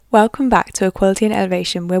Welcome back to Equality and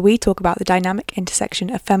Elevation, where we talk about the dynamic intersection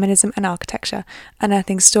of feminism and architecture,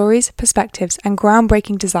 unearthing stories, perspectives, and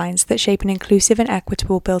groundbreaking designs that shape an inclusive and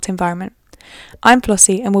equitable built environment. I'm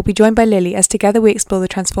Flossie, and we'll be joined by Lily as together we explore the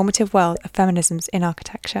transformative world of feminisms in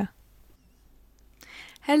architecture.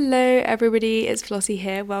 Hello everybody, it's Flossie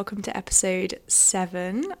here. Welcome to episode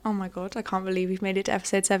 7. Oh my god, I can't believe we've made it to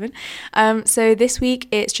episode 7. So this week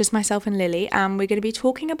it's just myself and Lily, and we're going to be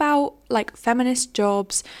talking about feminist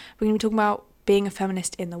jobs. We're going to be talking about being a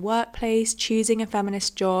feminist in the workplace, choosing a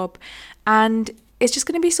feminist job, and it's just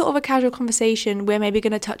going to be sort of a casual conversation. We're maybe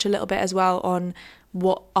going to touch a little bit as well on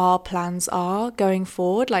what our plans are going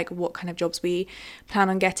forward, like what kind of jobs we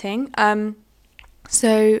plan on getting.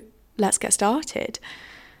 So let's get started.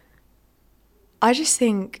 I just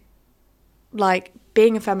think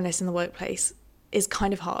being a feminist in the workplace is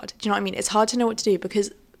kind of hard. Do you know what I mean? It's hard to know what to do because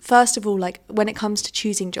first of all, when it comes to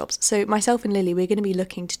choosing jobs, so myself and Lily, we're going to be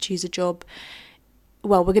looking to choose a job.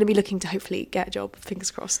 Well, we're going to be looking to hopefully get a job, fingers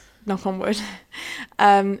crossed, knock on wood,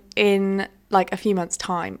 in a few months'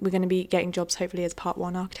 time. We're going to be getting jobs hopefully as part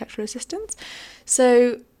 1 architectural assistants.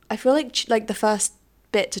 So I feel like the first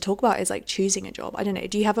bit to talk about is choosing a job. I don't know.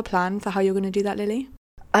 Do you have a plan for how you're going to do that, Lily?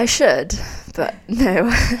 I should, but no.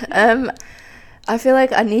 I feel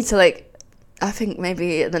like I need to I think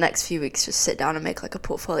maybe in the next few weeks just sit down and make a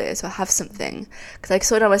portfolio so I have something, because I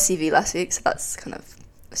sorted out my CV last week, so that's kind of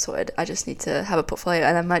sorted. I just need to have a portfolio,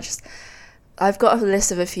 and I've got a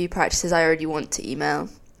list of a few practices I already want to email,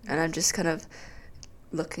 and I'm just kind of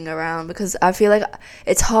looking around because I feel like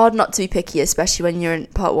it's hard not to be picky, especially when you're in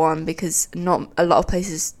part 1, because not a lot of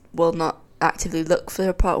places will not actively look for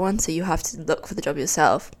a part 1, so you have to look for the job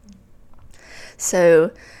yourself. So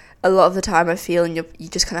a lot of the time I feel you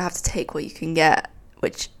just kind of have to take what you can get,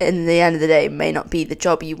 which in the end of the day may not be the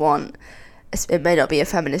job you want. It may not be a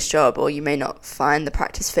feminist job, or you may not find the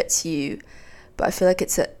practice fits you, but I feel like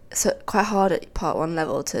it's quite hard at part 1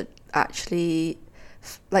 level to actually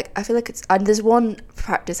I feel like there's one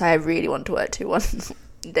practice I really want to work to one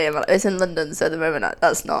day of my life. It's in London, so at the moment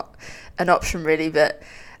that's not an option really, but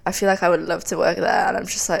I feel like I would love to work there, and I'm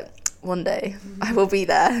just one day I will be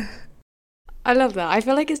there. I love that. I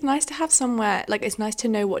feel like it's nice to have somewhere, it's nice to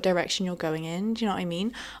know what direction you're going in. Do you know what I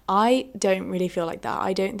mean? I don't really feel like that.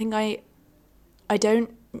 I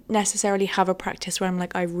don't necessarily have a practice where I'm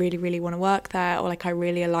I really, really want to work there, or I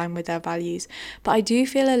really align with their values. But I do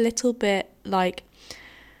feel a little bit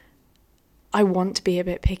I want to be a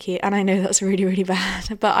bit picky, and I know that's really, really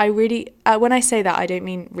bad. But I really, when I say that, I don't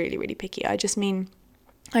mean really, really picky. I just mean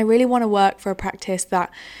I really want to work for a practice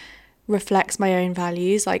that reflects my own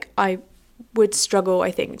values. I would struggle, I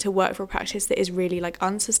think, to work for a practice that is really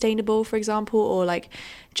unsustainable, for example, or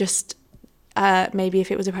just maybe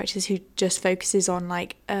if it was a practice who just focuses on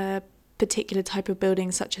a particular type of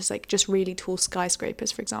building, such as just really tall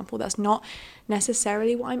skyscrapers, for example. That's not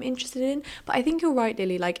necessarily what I'm interested in. But I think you're right,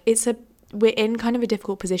 Lily. We're in kind of a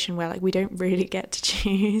difficult position where we don't really get to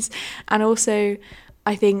choose, and also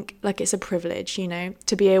I think it's a privilege,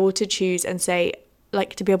 to be able to choose and say,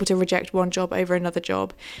 to be able to reject one job over another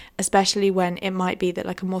job, especially when it might be that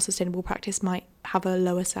a more sustainable practice might have a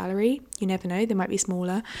lower salary. You never know, they might be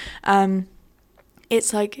smaller.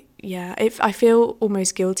 It's I feel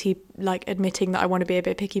almost guilty admitting that I want to be a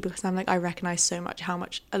bit picky, because I'm I recognise so much how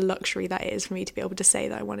much a luxury that is for me to be able to say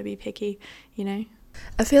that I want to be picky,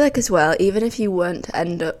 I feel as well, even if you weren't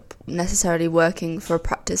end up necessarily working for a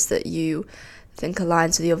practice that you think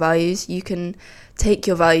aligns with your values, you can take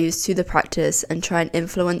your values to the practice and try and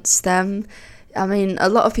influence them. I mean, a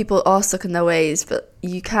lot of people are stuck in their ways, but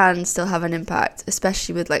you can still have an impact,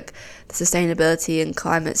 especially with the sustainability and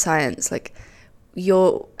climate science. No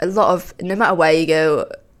matter where you go,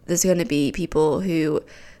 there's going to be people who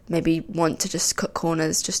maybe want to just cut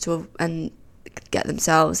corners and get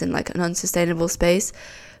themselves in an unsustainable space.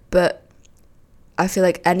 But I feel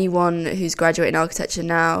anyone who's graduating architecture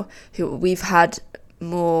now, who we've had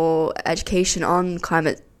more education on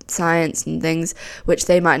climate science and things which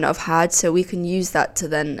they might not have had, so we can use that to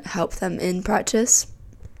then help them in practice.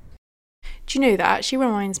 Do you know, that actually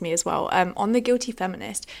reminds me as well, on The Guilty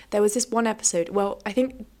Feminist, there was this one episode, I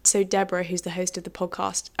think, so Deborah, who's the host of the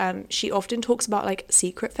podcast, she often talks about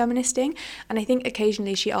secret feministing, and I think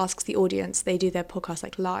occasionally she asks the audience, they do their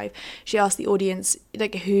podcast live, she asks the audience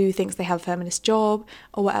who thinks they have a feminist job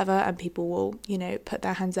or whatever, and people will, put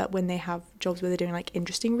their hands up when they have jobs where they're doing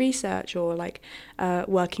interesting research, or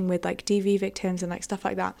working with DV victims and stuff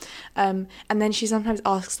like that, and then she sometimes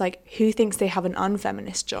asks who thinks they have an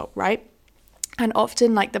unfeminist job, right? And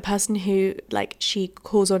often, like, the person who, like, she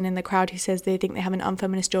calls on in the crowd who says they think they have an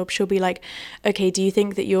unfeminist job, she'll be like, okay, do you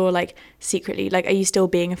think that you're, like, secretly, like, are you still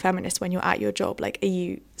being a feminist when you're at your job? Like, are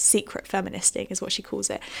you secret feministing is what she calls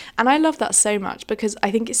it. And I love that so much because I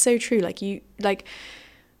think it's so true. Like,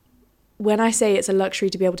 when I say it's a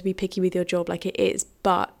luxury to be able to be picky with your job, like, it is,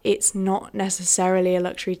 but it's not necessarily a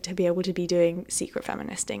luxury to be able to be doing secret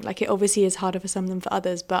feministing. Like, it obviously is harder for some than for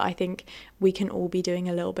others, but I think we can all be doing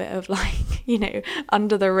a little bit of, like, you know,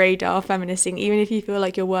 under the radar feministing, even if you feel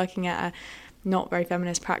like you're working at a not very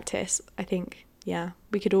feminist practice. I think, yeah,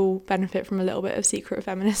 we could all benefit from a little bit of secret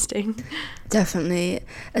feministing. Definitely,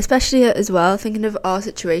 especially as well, thinking of our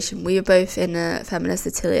situation, we were both in a feminist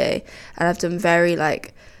atelier, and I've done very,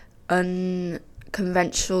 like,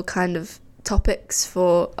 unconventional kind of topics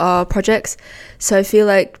for our projects. So I feel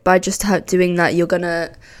like by just doing that, you're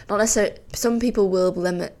gonna, not necessarily, some people will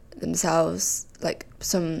limit themselves, like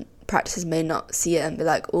some practices may not see it and be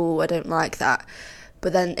like, oh, I don't like that,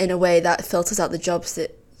 but then in a way that filters out the jobs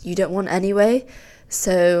that you don't want anyway.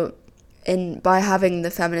 So by having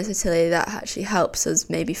the feminist atelier, that actually helps us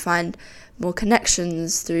maybe find more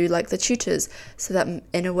connections through, like, the tutors, so that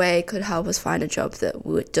in a way could help us find a job that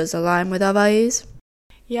does align with our values.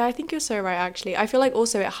 Yeah, I think you're so right, actually. I feel like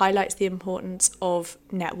also it highlights the importance of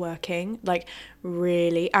networking, like,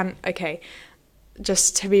 really. And okay,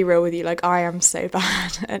 just to be real with you, like, I am so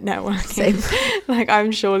bad at networking. Same. Like,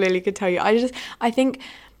 I'm sure Lily could tell you. I think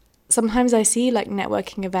sometimes I see, like,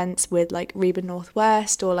 networking events with, like, Reba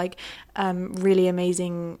Northwest or, like, really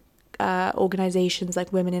amazing organisations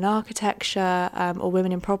like Women in Architecture or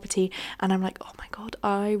Women in Property, and I'm like, oh my god,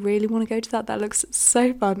 I really want to go to that looks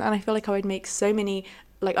so fun. And I feel like I would meet so many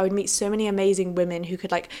amazing women who could,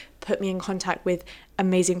 like, put me in contact with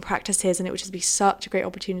amazing practices, and it would just be such a great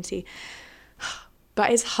opportunity. But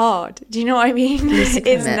it's hard, do you know what I mean?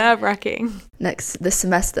 It's nerve-wracking. This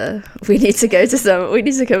semester we need to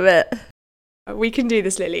commit. We can do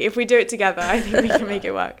this, Lily. If we do it together, I think we can make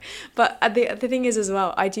it work. But the thing is as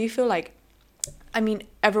well, I do feel like, I mean,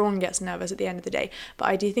 everyone gets nervous at the end of the day, but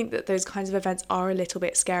I do think that those kinds of events are a little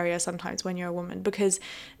bit scarier sometimes when you're a woman, because,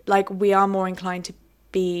 like, we are more inclined to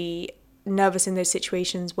be nervous in those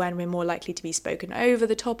situations when we're more likely to be spoken over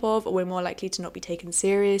the top of, or we're more likely to not be taken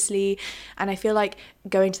seriously. And I feel like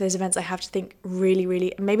going to those events, I have to think really,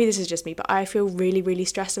 really, maybe this is just me, but I feel really, really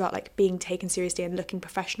stressed about, like, being taken seriously and looking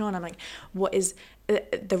professional. And I'm like, what is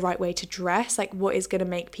the right way to dress? Like, what is going to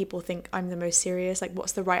make people think I'm the most serious? Like,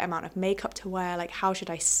 what's the right amount of makeup to wear? Like, how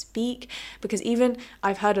should I speak? Because even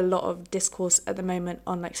I've heard a lot of discourse at the moment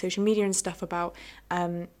on, like, social media and stuff about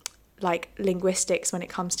like, linguistics when it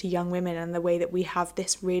comes to young women, and the way that we have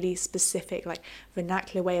this really specific, like,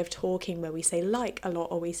 vernacular way of talking where we say like a lot,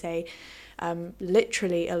 or we say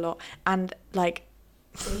literally a lot, and, like,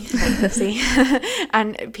 see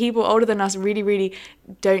and people older than us really, really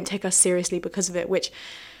don't take us seriously because of it, which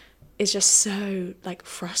is just so, like,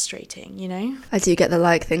 frustrating, you know? I do get the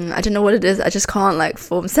like thing. I don't know what it is. I just can't, like,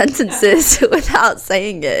 form sentences without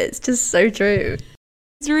saying it. It's just so true.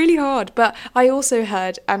 It's really hard. But I also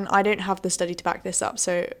heard, and I don't have the study to back this up,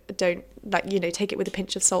 so don't, like, you know, take it with a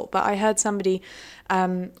pinch of salt, but I heard somebody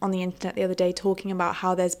on the internet the other day talking about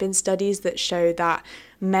how there's been studies that show that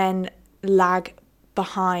men lag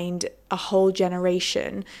behind a whole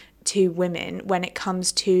generation to women when it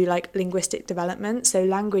comes to, like, linguistic development. So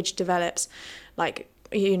language develops, like,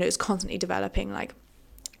 you know, it's constantly developing. Like,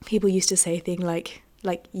 people used to say things like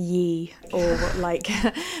ye, or like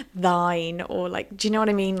thine, or, like, do you know what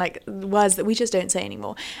I mean? Like, words that we just don't say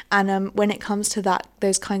anymore. And when it comes to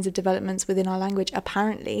those kinds of developments within our language,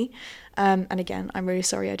 apparently, and again, I'm really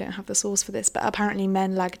sorry I don't have the source for this, but apparently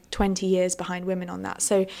men lag 20 years behind women on that.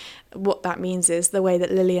 So what that means is the way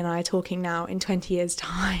that Lily and I are talking now, in 20 years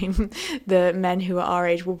time, the men who are our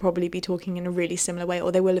age will probably be talking in a really similar way,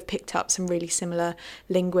 or they will have picked up some really similar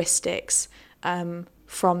linguistics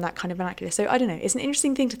from that kind of vernacular. So I don't know, it's an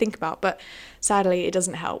interesting thing to think about, but sadly it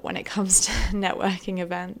doesn't help when it comes to networking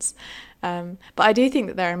events. But I do think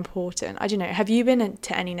that they're important. I don't know, have you been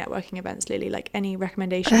to any networking events, Lily? Like, any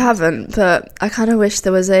recommendations? I haven't, but I kind of wish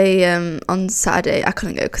there was on Saturday, I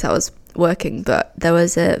couldn't go because I was working, but there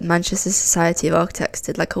was a Manchester Society of Architects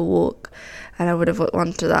did, like, a walk, and I would have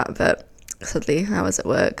wanted that, but sadly I was at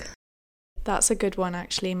work. That's a good one,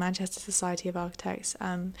 actually, Manchester Society of Architects.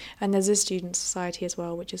 And there's a student society as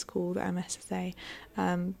well, which is called MSSA.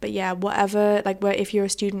 But yeah, whatever, like, if you're a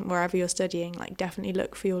student, wherever you're studying, like, definitely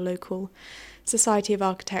look for your local Society of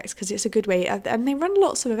Architects, because it's a good way. And they run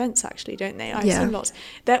lots of events, actually, don't they? I've seen lots.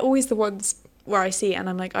 They're always the ones where I see it and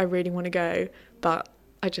I'm like, I really want to go, but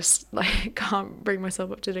I just like can't bring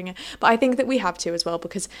myself up to doing it. But I think that we have to as well,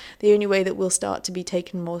 because the only way that we'll start to be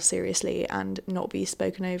taken more seriously and not be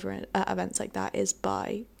spoken over at events like that is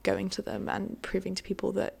by going to them and proving to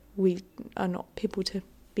people that we are not people to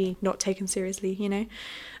be not taken seriously, you know.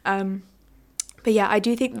 But yeah, I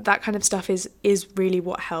do think that kind of stuff is really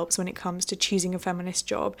what helps when it comes to choosing a feminist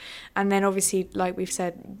job. And then obviously, like we've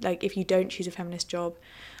said, like if you don't choose a feminist job,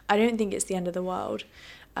 I don't think it's the end of the world.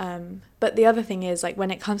 But the other thing is, like, when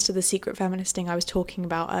it comes to the secret feministing I was talking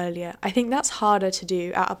about earlier, I think that's harder to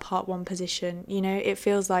do at a part 1 position. You know, it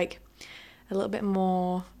feels like a little bit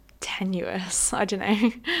more tenuous. I don't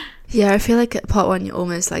know. Yeah, I feel like at part 1 you're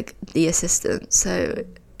almost like the assistant, so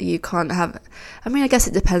you can't have, I mean, I guess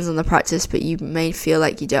it depends on the practice, but you may feel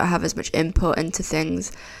like you don't have as much input into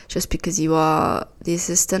things just because you are the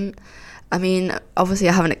assistant. I mean, obviously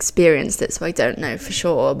I haven't experienced it, so I don't know for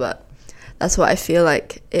sure, but that's what I feel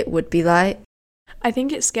like it would be like. I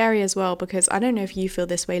think it's scary as well, because I don't know if you feel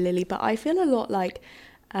this way, Lily, but I feel a lot like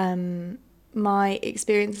my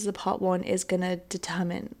experience as a part 1 is going to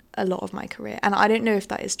determine a lot of my career. And I don't know if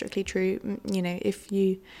that is strictly true. You know, if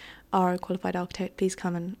you are a qualified architect, please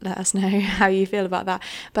come and let us know how you feel about that.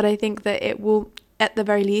 But I think that it will, at the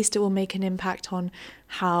very least, it will make an impact on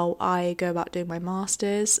how I go about doing my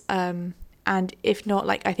masters. And if not,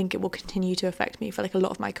 like, I think it will continue to affect me for like a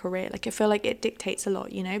lot of my career. Like, I feel like it dictates a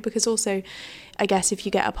lot, you know, because also I guess if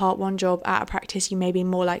you get a part 1 job at a practice, you may be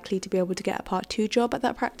more likely to be able to get a part 2 job at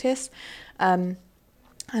that practice. And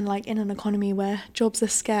like in an economy where jobs are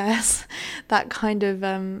scarce, that kind of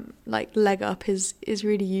like leg up is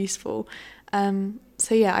really useful.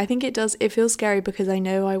 So yeah, I think it feels scary because I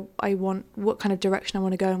know I want what kind of direction I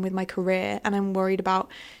want to go in with my career, and I'm worried about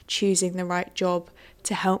choosing the right job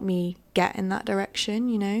to help me get in that direction,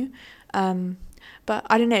 you know. But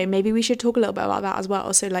I don't know, maybe we should talk a little bit about that as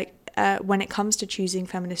well. So like when it comes to choosing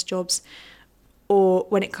feminist jobs, or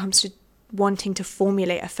when it comes to wanting to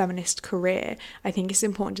formulate a feminist career, I think it's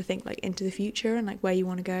important to think like into the future and like where you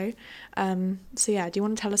want to go. So yeah, do you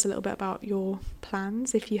want to tell us a little bit about your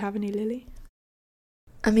plans, if you have any, Lily?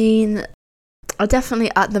 I mean, I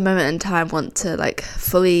definitely at the moment in time want to like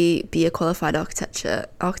fully be a qualified architect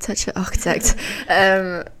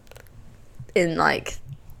in like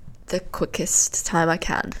the quickest time I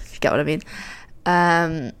can, if you get what I mean.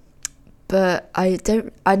 But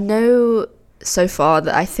I know so far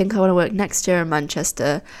that I think I want to work next year in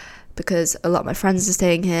Manchester, because a lot of my friends are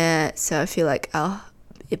staying here, so I feel like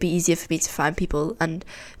it'd be easier for me to find people and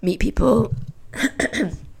meet people.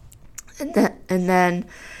 and then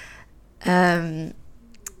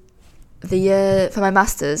the year for my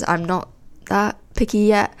masters, I'm not that picky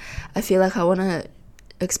yet. I feel like I want to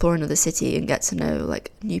explore another city and get to know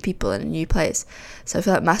like new people in a new place, so I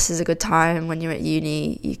feel like masters is a good time. When you're at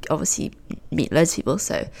uni, you obviously meet loads of people,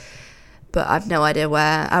 so, but I've no idea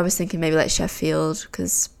where. I was thinking maybe like Sheffield,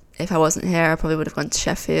 because if I wasn't here I probably would have gone to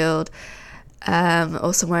Sheffield,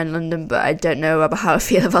 or somewhere in London, but I don't know about how I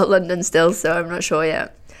feel about London still, so I'm not sure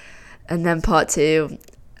yet. And then part 2,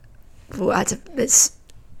 it's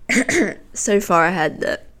so far ahead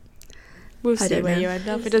that we'll see where you end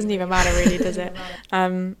up. It doesn't even matter really, does it?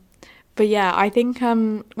 But yeah, I think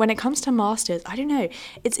when it comes to masters, I don't know,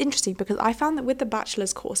 it's interesting because I found that with the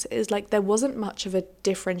bachelor's courses, like there wasn't much of a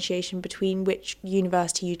differentiation between which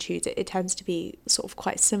university you choose. It tends to be sort of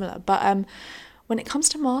quite similar, but when it comes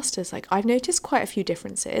to masters, like I've noticed quite a few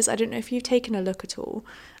differences. I don't know if you've taken a look at all,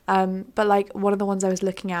 but like one of the ones I was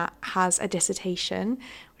looking at has a dissertation,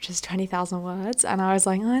 which is 20,000 words, and I was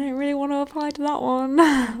like, I don't really want to apply to that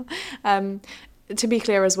one. To be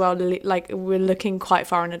clear as well, Lily, like we're looking quite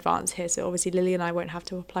far in advance here, so obviously Lily and I won't have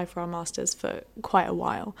to apply for our masters for quite a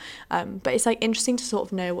while, but it's like interesting to sort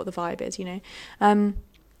of know what the vibe is, you know.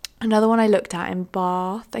 Another one I looked at in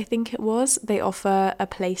Bath, I think it was, they offer a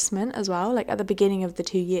placement as well. Like at the beginning of the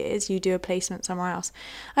 2 years, you do a placement somewhere else.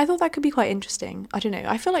 I thought that could be quite interesting. I don't know.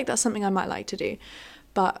 I feel like that's something I might like to do.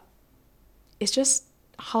 But it's just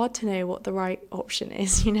hard to know what the right option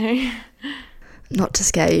is, you know? Not to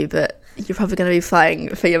scare you, but you're probably going to be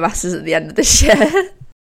flying for your masters at the end of this year.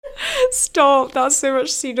 Stop. That's so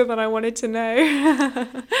much sooner than I wanted to know.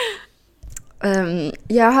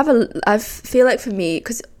 Yeah, I feel like for me,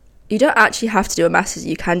 because you don't actually have to do a master's,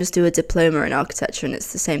 you can just do a diploma in architecture and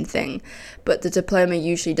it's the same thing, but the diploma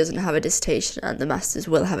usually doesn't have a dissertation and the master's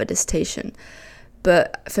will have a dissertation.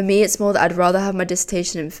 But for me it's more that I'd rather have my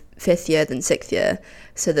dissertation in 5th year than 6th year,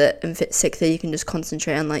 so that in 6th year you can just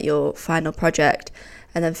concentrate on like your final project,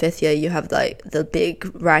 and then 5th year you have like the big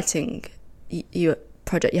writing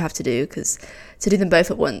project you have to do, because to do them both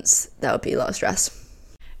at once that would be a lot of stress.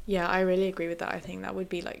 Yeah, I really agree with that. I think that would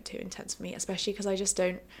be like too intense for me, especially because I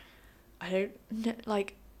don't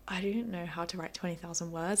like, I don't know how to write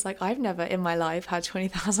 20,000 words. Like, I've never in my life had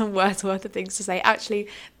 20,000 words worth of things to say. Actually,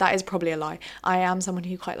 that is probably a lie. I am someone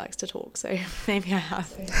who quite likes to talk, so maybe I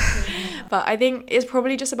have. But I think it's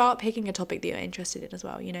probably just about picking a topic that you're interested in as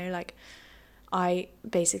well. You know, like, I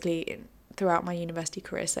basically, throughout my university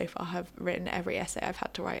career so far, have written every essay I've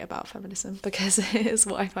had to write about feminism because it is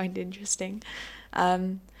what I find interesting.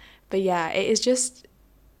 But yeah, it's just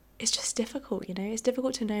difficult, you know. It's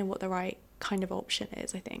difficult to know what the right kind of option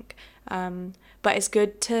is, I think. But it's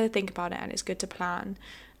good to think about it, and it's good to plan,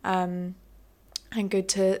 and good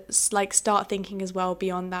to like start thinking as well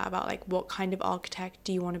beyond that about like what kind of architect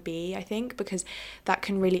do you want to be, I think, because that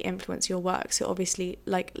can really influence your work. So obviously,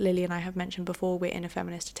 like Lily and I have mentioned before, we're in a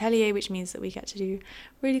feminist atelier, which means that we get to do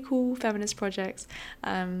really cool feminist projects.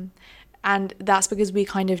 And that's because we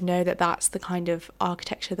kind of know that that's the kind of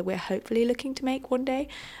architecture that we're hopefully looking to make one day.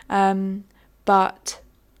 But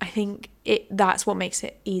I think that's what makes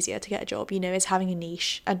it easier to get a job, you know, is having a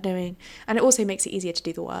niche and knowing, and it also makes it easier to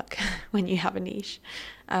do the work when you have a niche.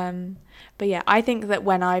 But yeah, I think that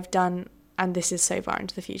when I've done, and this is so far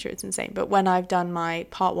into the future, it's insane, but when I've done my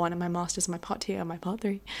part 1 and my master's and my part 2 and my part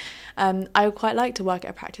 3, I would quite like to work at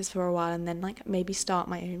a practice for a while and then like maybe start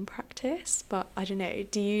my own practice. But I don't know,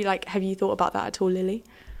 do you like, have you thought about that at all, Lily?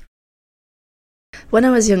 When I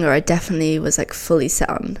was younger, I definitely was like fully set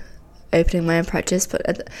on opening my own practice, but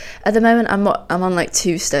at the moment I'm on like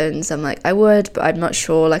 2 stones. I'm like, I would, but I'm not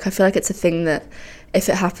sure. Like, I feel like it's a thing that if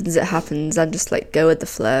it happens, it happens, and just like go with the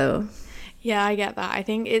flow. Yeah, I get that. I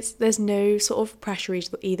think there's no sort of pressure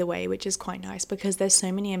either way, which is quite nice because there's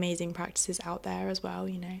so many amazing practices out there as well,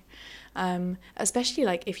 you know. Especially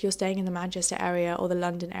like if you're staying in the Manchester area or the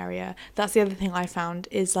London area. That's the other thing I found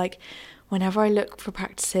is like whenever I look for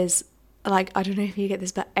practices, like I don't know if you get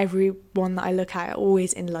this, but every one that I look at are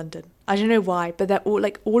always in London. I don't know why, but they're all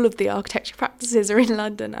like, all of the architecture practices are in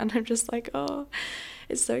London, and I'm just like, oh,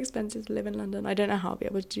 it's so expensive to live in London. I don't know how I'll be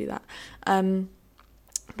able to do that.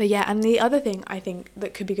 But yeah, and the other thing I think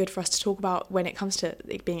that could be good for us to talk about when it comes to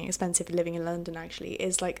it being expensive living in London actually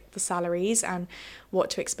is like the salaries and what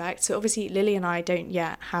to expect. So obviously Lily and I don't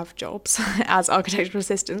yet have jobs as architectural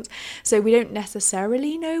assistants, so we don't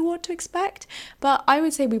necessarily know what to expect, but I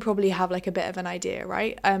would say we probably have like a bit of an idea,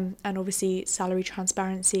 right? And obviously salary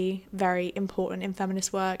transparency, very important in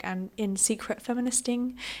feminist work and in secret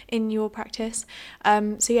feministing in your practice.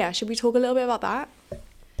 So yeah, should we talk a little bit about that?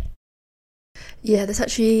 Yeah, there's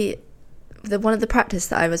actually one of the practice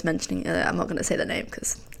that I was mentioning earlier. I'm not going to say the name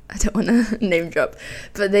because I don't want to name drop,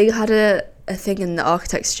 but they had a thing in the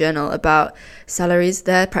Architects Journal about salaries,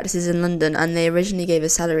 their practices in London, and they originally gave a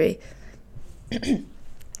salary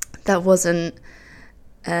that wasn't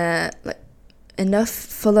like enough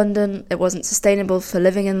for London. It wasn't sustainable for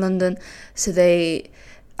living in London. So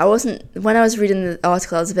when I was reading the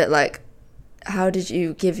article, I was a bit like, how did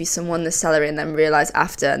you give someone this salary and then realize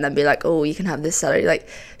after and then be like, oh, you can have this salary? Like,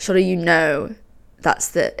 surely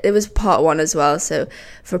it was part 1 as well. So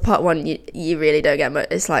for part 1, you really don't get much.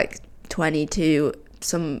 It's like 22.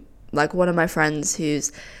 Like one of my friends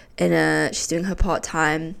who's she's doing her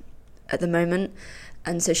part-time at the moment,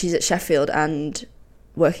 and so she's at Sheffield and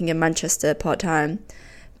working in Manchester part-time.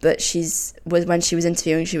 But when she was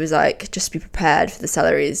interviewing, she was like, just be prepared for the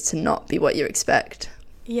salaries to not be what you expect.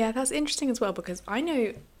 Yeah, that's interesting as well, because I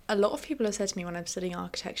know a lot of people have said to me when I'm studying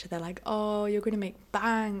architecture, they're like, oh, you're going to make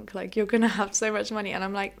bank, like you're going to have so much money. And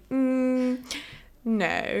I'm like,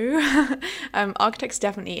 no. Architects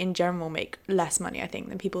definitely in general make less money, I think,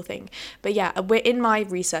 than people think. But yeah, we're in my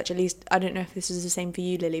research, at least, I don't know if this is the same for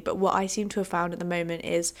you, Lily, but what I seem to have found at the moment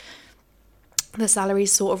is the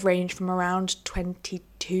salaries sort of range from around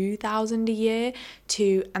 22,000 a year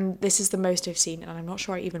to, and this is the most I've seen, and I'm not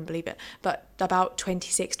sure I even believe it, but about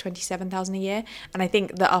 27,000 a year. And I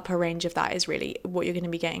think the upper range of that is really what you're going to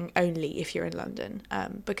be getting only if you're in London,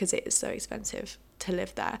 because it is so expensive to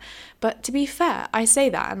live there. But to be fair, I say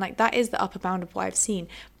that, and like that is the upper bound of what I've seen,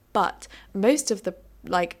 but most of the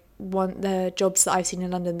the jobs that I've seen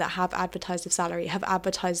in London that have advertised of salary have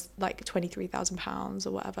advertised like £23,000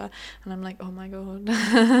 or whatever, and I'm like, oh my god,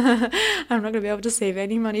 I'm not going to be able to save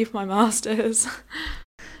any money for my masters.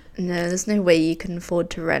 No, there's no way you can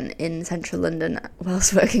afford to rent in central London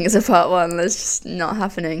whilst working as a part 1. That's just not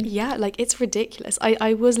happening. Yeah, like it's ridiculous.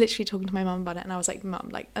 I was literally talking to my mum about it, and I was like, Mum,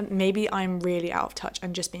 like maybe I'm really out of touch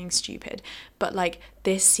and just being stupid, but like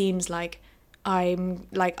this seems like I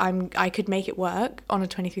could make it work on a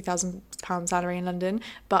 £23,000 salary in London,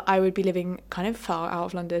 but I would be living kind of far out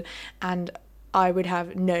of London, and I would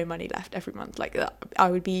have no money left every month. Like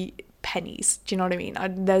I would be pennies. Do you know what I mean?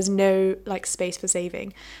 There's no like space for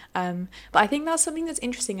saving. But I think that's something that's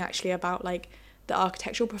interesting actually about like the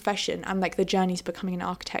architectural profession and like the journey to becoming an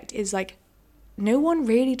architect is like no one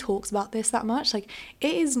really talks about this that much. Like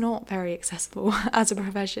it is not very accessible as a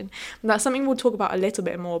profession. And that's something we'll talk about a little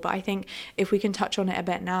bit more, but I think if we can touch on it a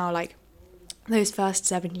bit now, like those first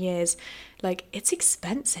 7 years, like it's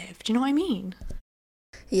expensive. Do you know what I mean?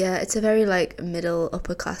 Yeah, it's a very like middle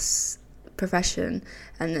upper class profession,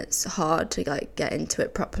 and it's hard to like get into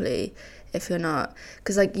it properly if you're not,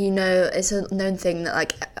 because like, you know, it's a known thing that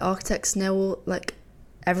like architects know, like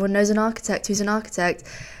everyone knows an architect who's an architect,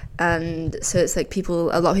 and so it's like a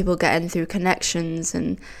lot of people get in through connections,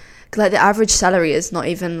 and like the average salary is not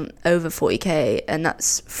even over 40k, and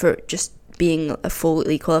that's for just being a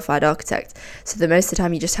fully qualified architect. So the most of the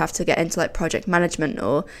time you just have to get into like project management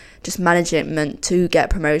or just management to get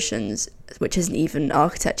promotions, which isn't even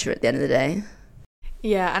architecture at the end of the day.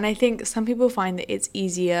 Yeah, and I think some people find that it's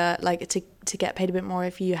easier like to get paid a bit more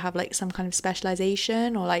if you have like some kind of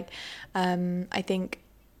specialization, or like I think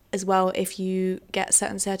as well if you get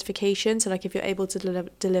certain certifications. So like if you're able to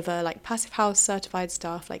deliver like passive house certified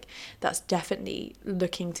stuff, like that's definitely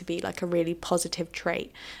looking to be like a really positive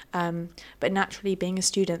trait. But naturally being a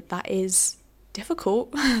student, that is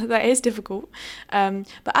difficult. That is difficult.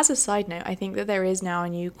 But as a side note, I think that there is now a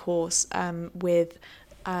new course with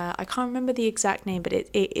I can't remember the exact name, but it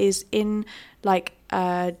is in like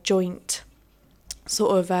a joint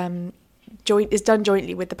sort of is done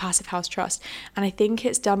jointly with the Passive House Trust, and I think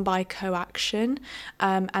it's done by Coaction,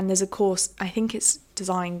 and there's a course, I think it's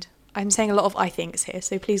designed, I'm saying a lot of I thinks here,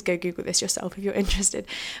 so please go Google this yourself if you're interested,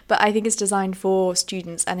 but I think it's designed for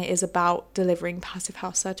students, and it is about delivering Passive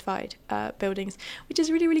House certified buildings, which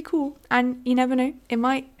is really, really cool, and you never know, it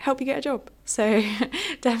might help you get a job, so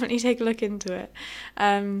definitely take a look into it.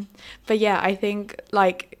 But yeah, I think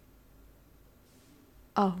like,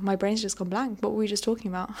 oh, my brain's just gone blank. What were we just talking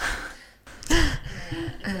about?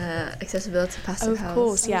 Accessibility to passive house. Of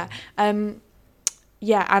course, yeah.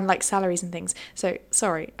 Yeah, and like salaries and things. So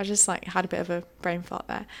sorry, I just like had a bit of a brain fart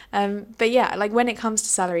there. But yeah, like when it comes to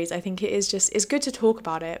salaries, I think it's good to talk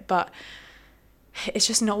about it, but it's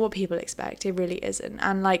just not what people expect. It really isn't.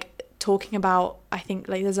 And like talking about, I think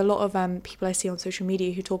like there's a lot of people I see on social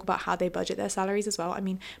media who talk about how they budget their salaries as well. I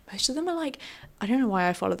mean, most of them are like, I don't know why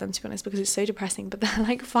I follow them, to be honest, because it's so depressing, but they're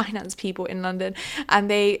like finance people in London, and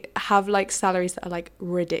they have like salaries that are like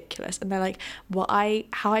ridiculous, and they're like,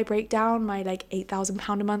 how I break down my like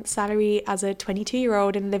 £8,000 a month salary as a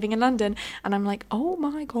 22-year-old and living in London, and I'm like, oh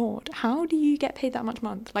my god, how do you get paid that much a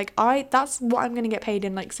month? Like that's what I'm going to get paid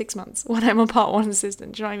in like 6 months when I'm a part one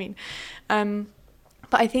assistant. Do you know what I mean?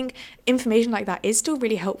 But I think information like that is still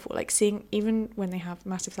really helpful, like seeing, even when they have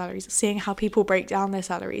massive salaries, seeing how people break down their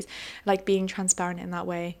salaries, like being transparent in that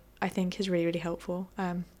way, I think is really, really helpful.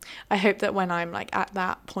 I hope that when I'm like at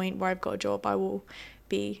that point where I've got a job, I will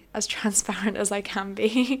be as transparent as I can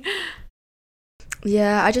be.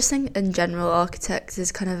 Yeah, I just think in general architects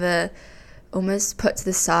is kind of a almost put to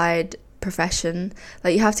the side profession.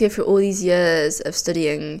 Like you have to go through all these years of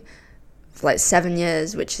studying for like 7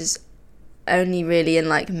 years, which is only really in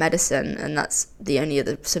like medicine, and that's the only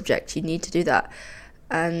other subject you need to do that,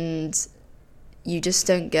 and you just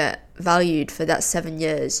don't get valued for that 7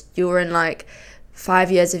 years. You're in like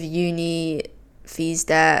 5 years of uni, fees,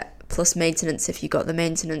 debt, plus maintenance if you got the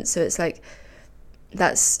maintenance, so it's like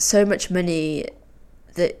that's so much money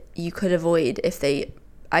that you could avoid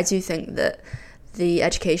I do think that the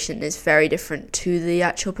education is very different to the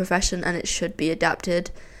actual profession, and it should be adapted.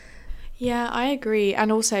 Yeah, I agree.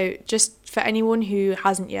 And also, just for anyone who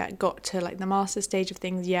hasn't yet got to like the master stage of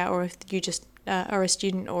things yet, or if you just are a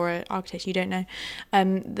student or an architect, you don't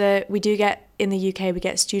know, we do get, in the UK, we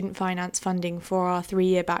get student finance funding for our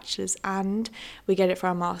 3-year bachelors, and we get it for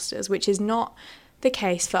our masters, which is not the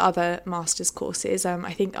case for other masters courses.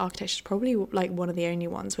 I think architecture is probably like one of the only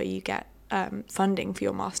ones where you get funding for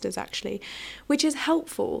your masters, actually, which is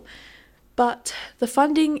helpful. But the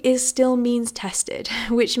funding is still means tested,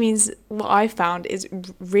 which means what I found is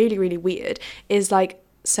really, really weird is like,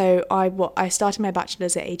 so I started my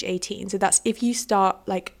bachelor's at age 18. So that's if you start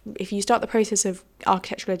the process of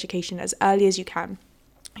architectural education as early as you can.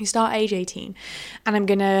 You start at age 18, and I'm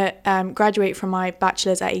going to graduate from my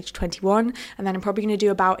bachelor's at age 21, and then I'm probably going to do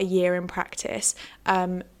about a year in practice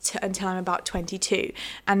until I'm about 22.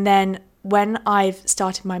 And then when I've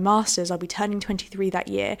started my master's, I'll be turning 23 that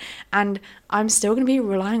year, and I'm still going to be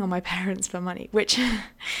relying on my parents for money, which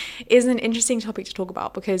is an interesting topic to talk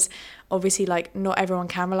about, because obviously like not everyone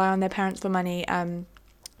can rely on their parents for money.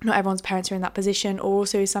 not everyone's parents are in that position, or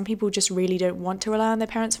also some people just really don't want to rely on their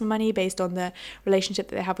parents for money based on the relationship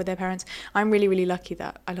that they have with their parents. I'm really, really lucky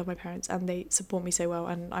that I love my parents and they support me so well,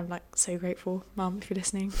 and I'm like so grateful. Mum, if you're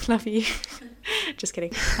listening, love you. Just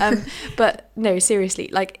kidding. But no, seriously,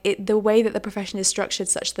 like the way that the profession is structured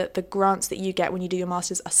such that the grants that you get when you do your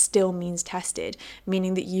masters are still means tested,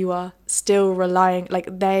 meaning that you are still relying,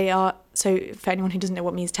 like they are. So for anyone who doesn't know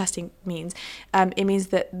what means testing means, it means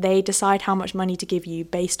that they decide how much money to give you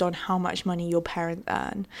based on how much money your parents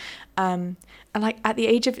earn. And like at the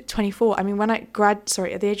age of 24, I mean, at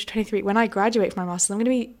the age of 23, when I graduate from my master's, I'm going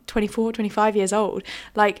to be 24, 25 years old.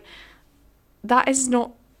 Like that is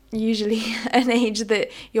not usually an age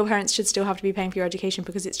that your parents should still have to be paying for your education,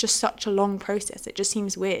 because it's just such a long process. It just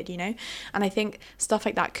seems weird, you know? And I think stuff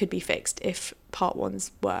like that could be fixed if part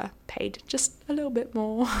ones were paid just a little bit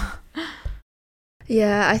more.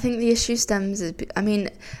 Yeah, I think the issue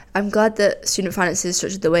I'm glad that student finance is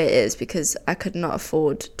structured the way it is, because I could not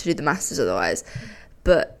afford to do the masters otherwise.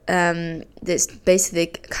 But it's basically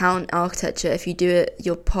count architecture. If you do it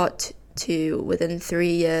your part 2 within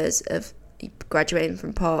 3 years of graduating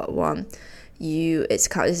from part 1, it's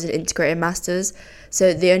counted as an integrated masters.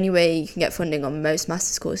 So the only way you can get funding on most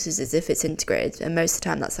masters courses is if it's integrated, and most of the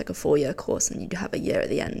time that's like a 4-year course and you have a year at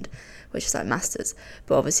the end, which is like masters.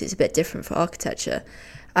 But obviously it's a bit different for architecture.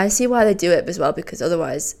 I see why they do it as well, because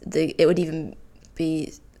otherwise it would even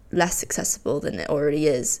be less accessible than it already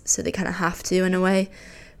is, so they kind of have to in a way.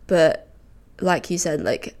 But like you said,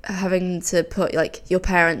 like having to put like your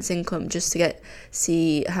parents' income just to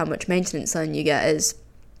see how much maintenance loan you get is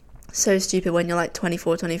so stupid when you're like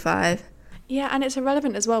 24, 25. Yeah, and it's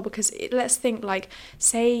irrelevant as well, because let's think, like,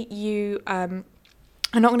 say you are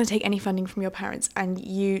not going to take any funding from your parents, and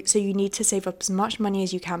you need to save up as much money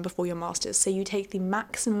as you can before your masters. So you take the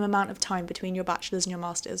maximum amount of time between your bachelor's and your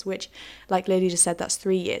masters, which, like Lily just said, that's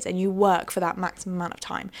 3 years, and you work for that maximum amount of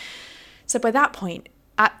time. So by that point,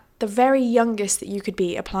 at the very youngest that you could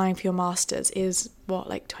be applying for your masters is what,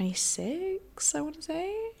 like 26, I want to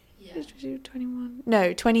say? Yeah. 21?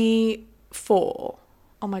 No, 24.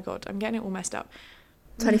 Oh my God, I'm getting it all messed up.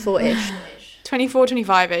 24-ish. 24,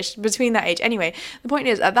 25-ish, between that age. Anyway, the point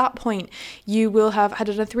is, at that point, you will have had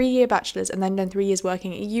a 3-year bachelor's and then done 3 years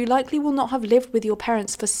working. You likely will not have lived with your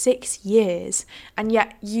parents for 6 years, and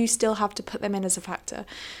yet you still have to put them in as a factor.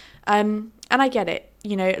 And I get it,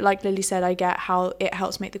 you know, like Lily said, I get how it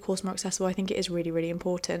helps make the course more accessible. I think it is really, really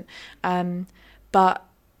important. But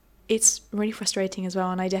it's really frustrating as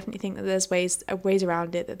well, and I definitely think that there's ways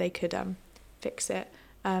around it that they could fix it.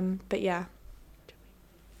 But yeah.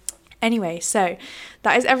 Anyway, so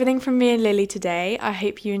that is everything from me and Lily today. I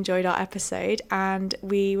hope you enjoyed our episode, and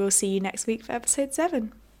we will see you next week for episode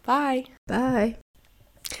 7. Bye. Bye.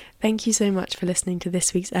 Thank you so much for listening to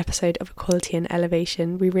this week's episode of Equality and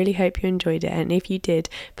Elevation. We really hope you enjoyed it, and if you did,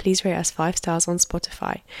 please rate us 5 stars on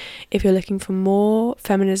Spotify. If you're looking for more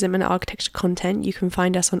feminism and architecture content, you can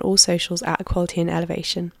find us on all socials at Equality and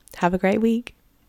Elevation. Have a great week.